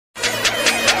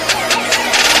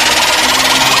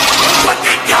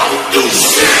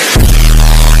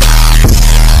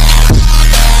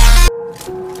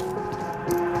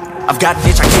I've got an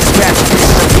itch I can't scratch, a piece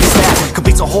of the piece that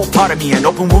completes a whole part of me, an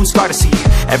open wound scar to see.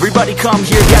 Everybody come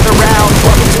here, gather round,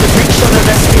 welcome to the freak show, the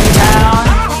best in town.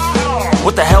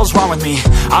 What the hell's wrong with me?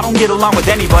 I don't get along with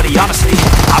anybody, honestly.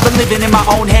 I've been living in my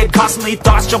own head constantly,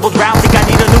 thoughts jumbled round, think I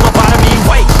need a new lobotomy.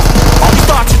 Wait, all these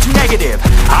thoughts are too negative.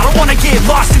 I don't wanna get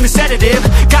lost in the sedative.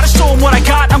 Gotta show them what I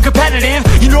got, I'm competitive.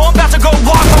 You know I'm about to go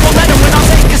off, I won't let them win. I'll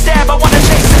take a stab, I wanna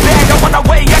chase the bag. I want a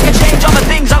way I can change all the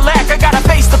things I lack. I gotta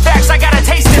face the facts, I got a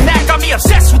taste in that. Got me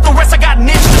obsessed with the rest, I got an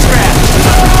itch to scratch.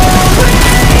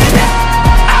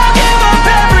 I'll give up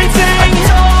everything.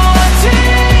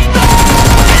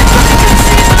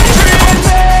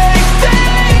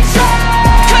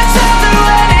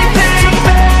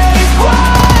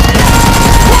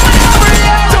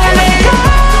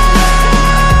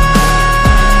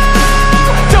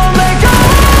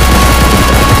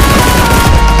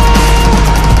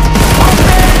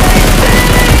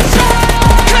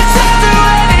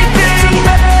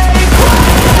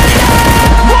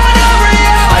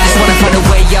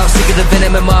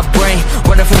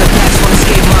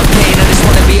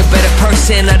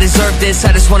 I deserve this,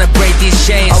 I just wanna break these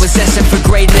chains. Always asking for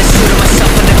greatness, true to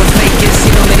myself, I never fake it.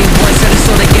 Seen no many ones that are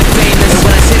so they get famous. And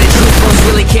when I say the truth, most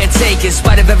really can't take it. In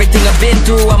spite of everything I've been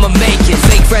through, I'ma make it.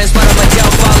 Fake friends, but on my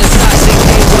downfall is toxic.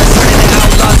 Day ones turning to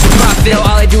outlaws for profit.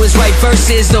 All I do is write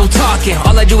verses, no talking.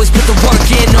 All I do is put the work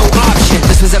in, no option.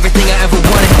 This was everything I ever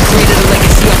wanted. Created a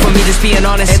legacy off of me just being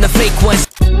honest. And the fake ones